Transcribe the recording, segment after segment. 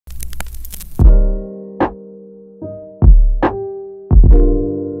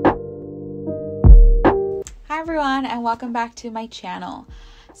everyone, and welcome back to my channel.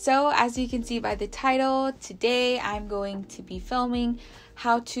 So as you can see by the title, today I'm going to be filming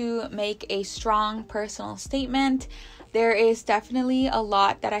how to make a strong personal statement. There is definitely a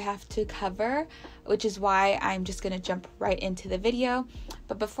lot that I have to cover, which is why I'm just going to jump right into the video.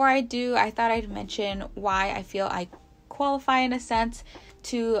 But before I do, I thought I'd mention why I feel I qualify in a sense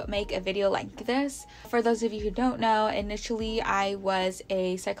to make a video like this. For those of you who don't know, initially I was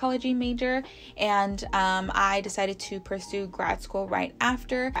a psychology major and I decided to pursue grad school right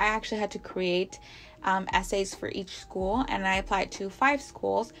after. I actually had to create essays for each school, and I applied to 5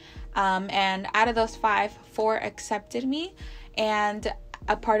 schools, and out of those 5, 4 accepted me. And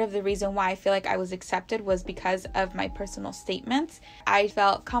a part of the reason why I feel like I was accepted was because of my personal statements. I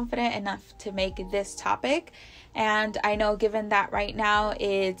felt confident enough to make this topic, and I know given that right now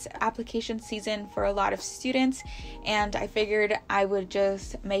it's application season for a lot of students, and I figured I would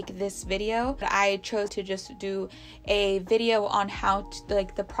just make this video. I chose to just do a video on how to,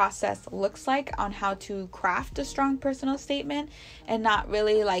 the process looks like on how to craft a strong personal statement, and not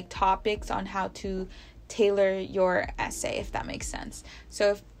really topics on how to tailor your essay, if that makes sense.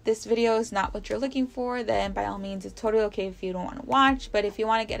 So if this video is not what you're looking for, then by all means it's totally okay if you don't want to watch. But if you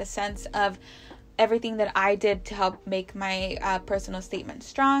want to get a sense of everything that I did to help make my personal statement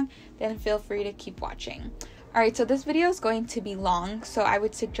strong, then feel free to keep watching. Alright, so this video is going to be long, so I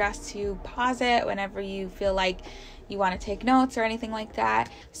would suggest you pause it whenever you feel like you want to take notes or anything like that.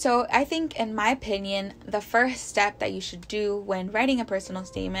 So I think, in my opinion, the first step that you should do when writing a personal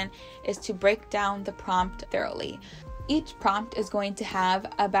statement is to break down the prompt thoroughly. Each prompt is going to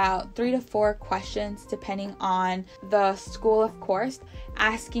have about 3 to 4 questions, depending on the school, of course,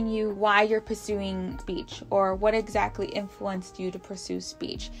 asking you why you're pursuing speech or what exactly influenced you to pursue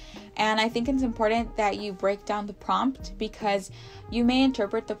speech. And I think it's important that you break down the prompt, because you may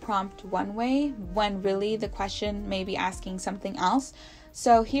interpret the prompt one way when really the question may be asking something else.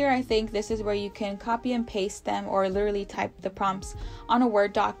 So here I think this is where you can copy and paste them, or literally type the prompts on a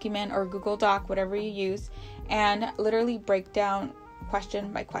Word document or Google Doc, whatever you use, and literally break down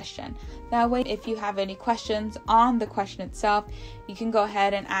question by question. That way, if you have any questions on the question itself, you can go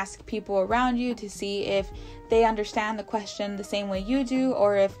ahead and ask people around you to see if they understand the question the same way you do,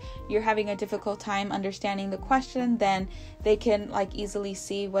 or if you're having a difficult time understanding the question, then they can easily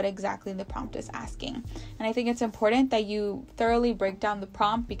see what exactly the prompt is asking. And I think it's important that you thoroughly break down the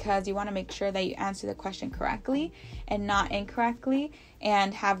prompt, because you want to make sure that you answer the question correctly and not incorrectly,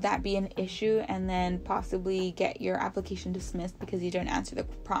 and have that be an issue and then possibly get your application dismissed because you didn't answer the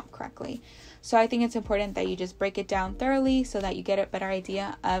prompt correctly. So I think it's important that you just break it down thoroughly so that you get a better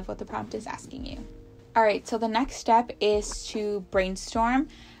idea of what the prompt is asking you. Alright, so the next step is to brainstorm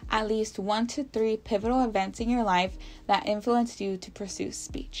at least 1 to 3 pivotal events in your life that influenced you to pursue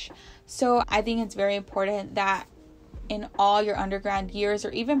speech. So I think it's very important that in all your undergrad years,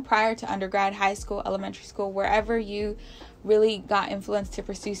 or even prior to undergrad, high school, elementary school, wherever you really got influenced to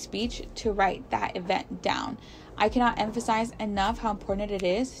pursue speech, to write that event down. I cannot emphasize enough how important it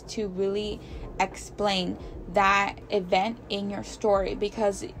is to really explain that event in your story,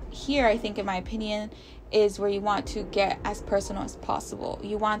 because here, I think, in my opinion, is where you want to get as personal as possible.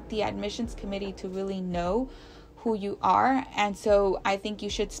 You want the admissions committee to really know who you are, and so I think you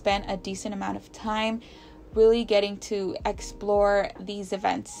should spend a decent amount of time really getting to explore these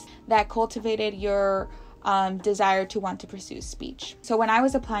events that cultivated your desire to want to pursue speech. So when I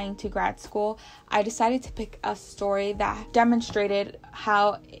was applying to grad school, I decided to pick a story that demonstrated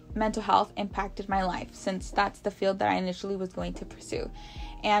how mental health impacted my life, since that's the field that I initially was going to pursue.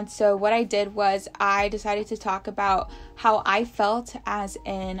 And so what I did was I decided to talk about how I felt as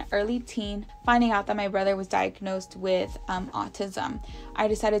an early teen, finding out that my brother was diagnosed with autism. I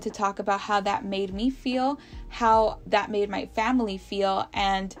decided to talk about how that made me feel, how that made my family feel,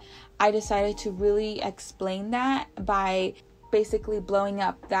 and I decided to really explain that by basically blowing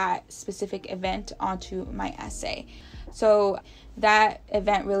up that specific event onto my essay. So that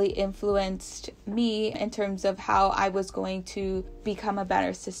event really influenced me in terms of how I was going to become a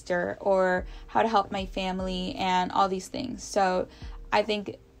better sister, or how to help my family, and all these things. So I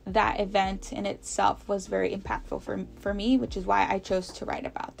think that event in itself was very impactful for me, which is why I chose to write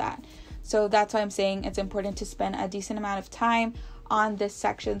about that. So that's why I'm saying it's important to spend a decent amount of time on this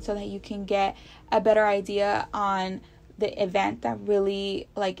section so that you can get a better idea on the event that really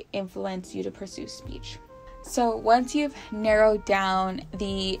influenced you to pursue speech. So once you've narrowed down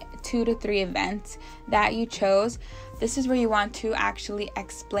the 2 to 3 events that you chose, this is where you want to actually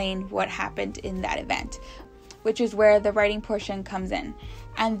explain what happened in that event, which is where the writing portion comes in.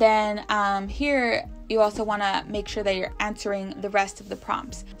 And then here you also want to make sure that you're answering the rest of the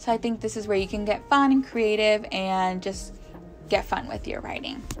prompts. So I think this is where you can get fun and creative and just get fun with your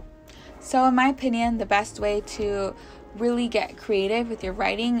writing. So in my opinion, the best way to really get creative with your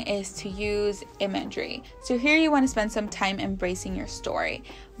writing is to use imagery. So here you want to spend some time embracing your story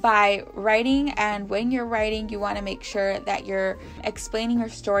by writing, and when you're writing, you want to make sure that you're explaining your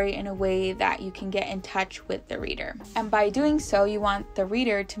story in a way that you can get in touch with the reader. And by doing so, you want the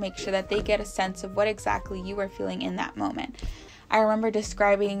reader to make sure that they get a sense of what exactly you are feeling in that moment. I remember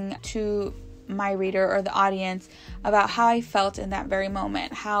describing to my reader or the audience about how I felt in that very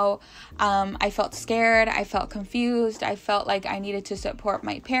moment, how I felt scared, I felt confused, I felt like I needed to support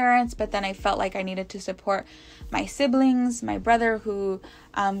my parents, but then I felt like I needed to support my siblings, my brother who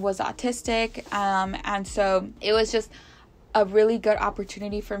was autistic, and so it was just a really good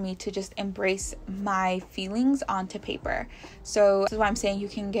opportunity for me to just embrace my feelings onto paper. So this is why I'm saying you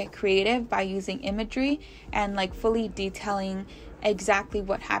can get creative by using imagery and like fully detailing exactly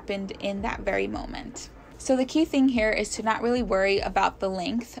what happened in that very moment. So the key thing here is to not really worry about the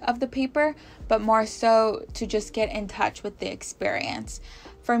length of the paper, but more so to just get in touch with the experience.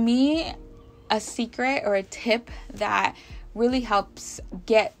 For me, a secret or a tip that really helps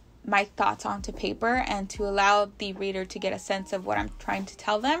get my thoughts onto paper and to allow the reader to get a sense of what I'm trying to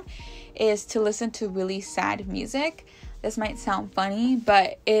tell them is to listen to really sad music. This might sound funny,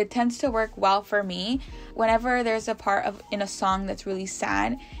 but it tends to work well for me. Whenever there's a part in a song that's really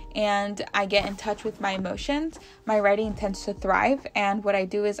sad and I get in touch with my emotions, my writing tends to thrive. And what I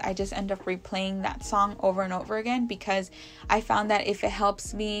do is I just end up replaying that song over and over again, because I found that if it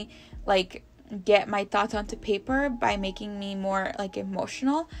helps me like get my thoughts onto paper by making me more like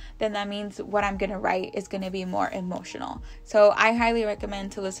emotional, then that means what I'm gonna write is gonna be more emotional. So I highly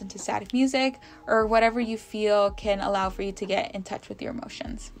recommend to listen to sad music or whatever you feel can allow for you to get in touch with your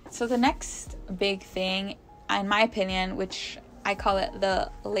emotions. So the next big thing, in my opinion, which I call it the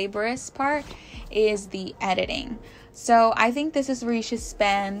laborious part, is the editing. So I think this is where you should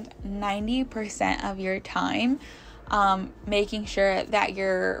spend 90% of your time making sure that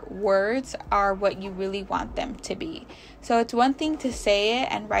your words are what you really want them to be. So it's one thing to say it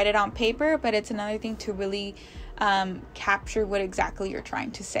and write it on paper, but it's another thing to really capture what exactly you're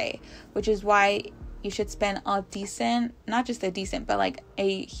trying to say, which is why you should spend not just a decent, but like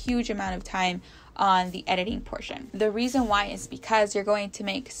a huge amount of time on the editing portion. The reason why is because you're going to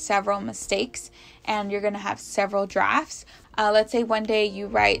make several mistakes and you're going to have several drafts. Let's say one day you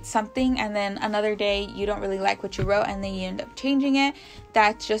write something and then another day you don't really like what you wrote and then you end up changing it.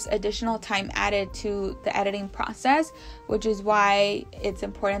 That's just additional time added to the editing process, which is why it's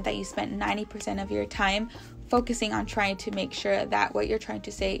important that you spend 90% of your time focusing on trying to make sure that what you're trying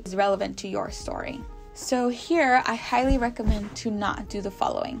to say is relevant to your story. So here, I highly recommend to not do the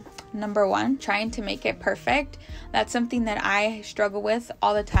following. Number one, trying to make it perfect. That's something that I struggle with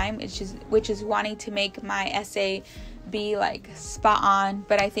all the time, which is wanting to make my essay be like spot on,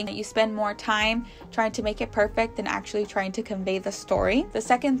 but I think that you spend more time trying to make it perfect than actually trying to convey the story. The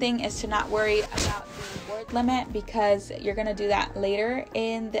second thing is to not worry about the word limit, because you're going to do that later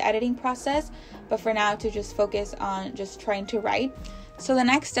in the editing process, but for now to just focus on just trying to write. So the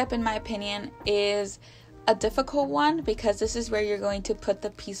next step, in my opinion, is a difficult one, because this is where you're going to put the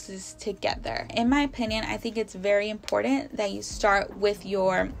pieces together. In my opinion, I think it's very important that you start with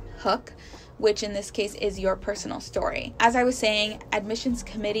your hook, which in this case is your personal story. As I was saying, admissions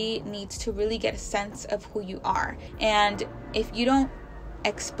committee needs to really get a sense of who you are. And if you don't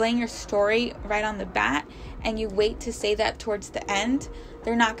explain your story right on the bat and you wait to say that towards the end,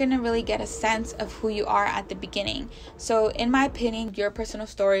 they're not going to really get a sense of who you are at the beginning. So in my opinion, your personal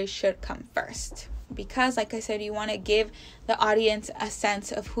story should come first, because like I said, you want to give the audience a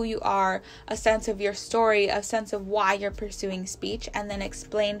sense of who you are, a sense of your story, a sense of why you're pursuing speech, and then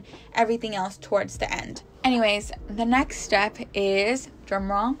explain everything else towards the end. Anyways, the next step is,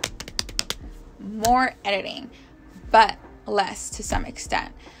 drumroll, more editing, but less to some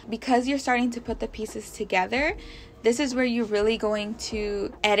extent. Because you're starting to put the pieces together, this is where you're really going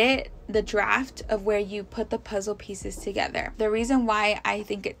to edit the draft of where you put the puzzle pieces together. The reason why I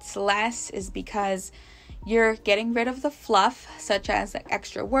think it's less is because you're getting rid of the fluff, such as like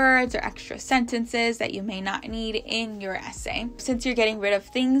extra words or extra sentences that you may not need in your essay. Since you're getting rid of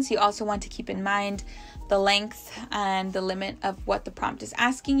things, you also want to keep in mind the length and the limit of what the prompt is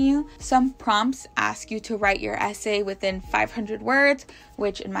asking you. Some prompts ask you to write your essay within 500 words,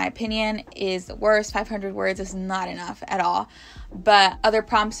 which in my opinion is the worst. 500 words is not enough at all. But other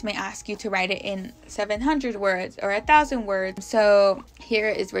prompts may ask you to write it in 700 words or 1,000 words. So here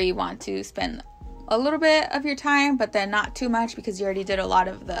is where you want to spend a little bit of your time, but then not too much because you already did a lot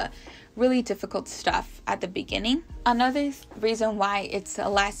of the really difficult stuff at the beginning. Another reason why it's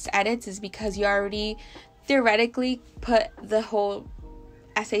less edits is because you already theoretically put the whole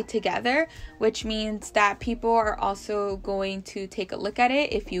essay together, which means that people are also going to take a look at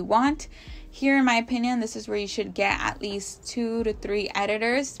it if you want. Here, in my opinion, this is where you should get at least 2 to 3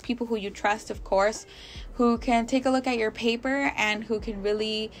 editors, people who you trust, of course, who can take a look at your paper and who can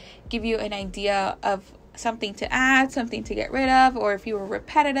really give you an idea of something to add, something to get rid of, or if you were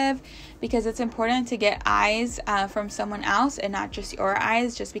repetitive, because it's important to get eyes from someone else and not just your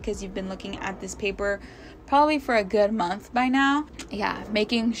eyes, just because you've been looking at this paper probably for a good month by now. Yeah,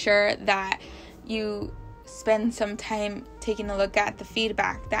 making sure that you spend some time taking a look at the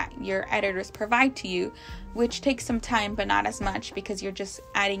feedback that your editors provide to you, which takes some time but not as much because you're just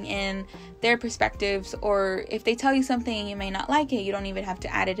adding in their perspectives, or if they tell you something and you may not like it, you don't even have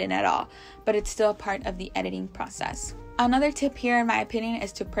to add it in at all, but it's still a part of the editing process. Another tip here, in my opinion,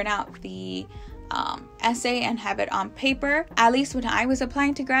 is to print out the essay and have it on paper. At least when I was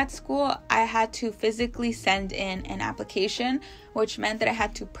applying to grad school, I had to physically send in an application, which meant that I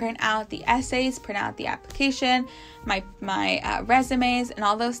had to print out the essays, print out the application, my resumes and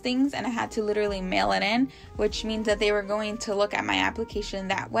all those things, and I had to literally mail it in, which means that they were going to look at my application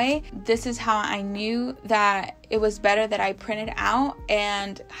that way. This is how I knew that it was better that I print it out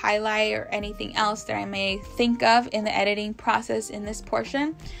and highlight or anything else that I may think of in the editing process in this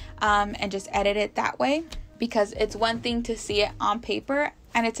portion, and just edit it that way, because it's one thing to see it on paper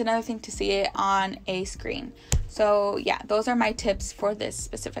and it's another thing to see it on a screen. So yeah, those are my tips for this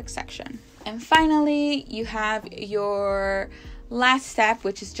specific section. And finally, you have your last step,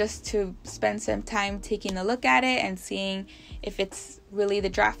 which is just to spend some time taking a look at it and seeing if it's really the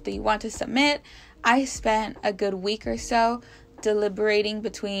draft that you want to submit. I spent a good week or so deliberating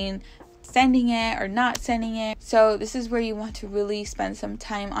between sending it or not sending it. So this is where you want to really spend some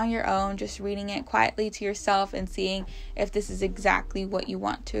time on your own, just reading it quietly to yourself and seeing if this is exactly what you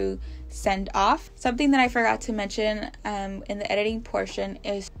want to send off. Something that I forgot to mention in the editing portion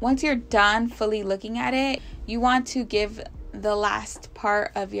is once you're done fully looking at it, you want to give the last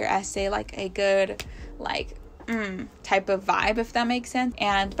part of your essay like a good type of vibe, if that makes sense.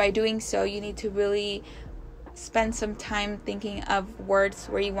 And by doing so, you need to really spend some time thinking of words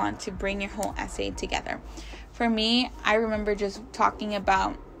where you want to bring your whole essay together. For me, I remember just talking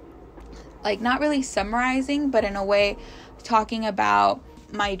about, not really summarizing, but in a way talking about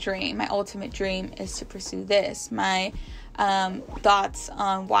my dream. My ultimate dream is to pursue this. My thoughts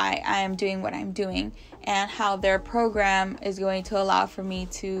on why I am doing what I'm doing and how their program is going to allow for me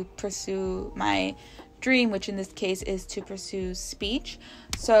to pursue my dream, which in this case is to pursue speech.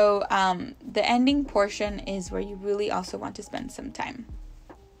 So the ending portion is where you really also want to spend some time,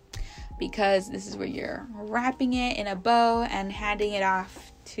 because this is where you're wrapping it in a bow and handing it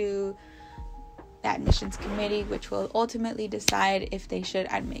off to the admissions committee, which will ultimately decide if they should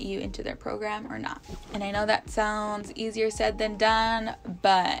admit you into their program or not. And I know that sounds easier said than done,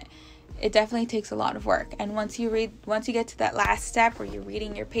 but it definitely takes a lot of work. And once you get to that last step where you're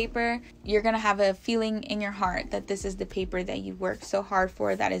reading your paper, you're going to have a feeling in your heart that this is the paper that you worked so hard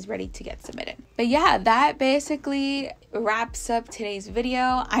for that is ready to get submitted. But yeah, that basically wraps up today's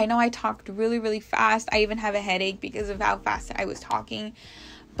video. I know I talked really, really fast. I even have a headache because of how fast I was talking.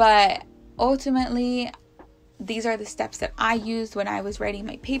 But ultimately, these are the steps that I used when I was writing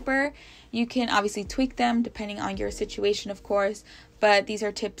my paper. You can obviously tweak them depending on your situation, of course, but these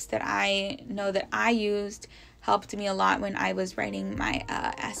are tips that I know that I used, helped me a lot when I was writing my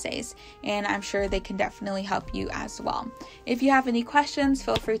essays, and I'm sure they can definitely help you as well. If you have any questions,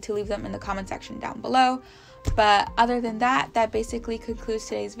 feel free to leave them in the comment section down below. But other than that, that basically concludes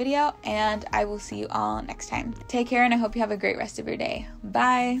today's video, and I will see you all next time. Take care, and I hope you have a great rest of your day.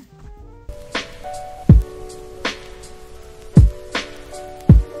 Bye!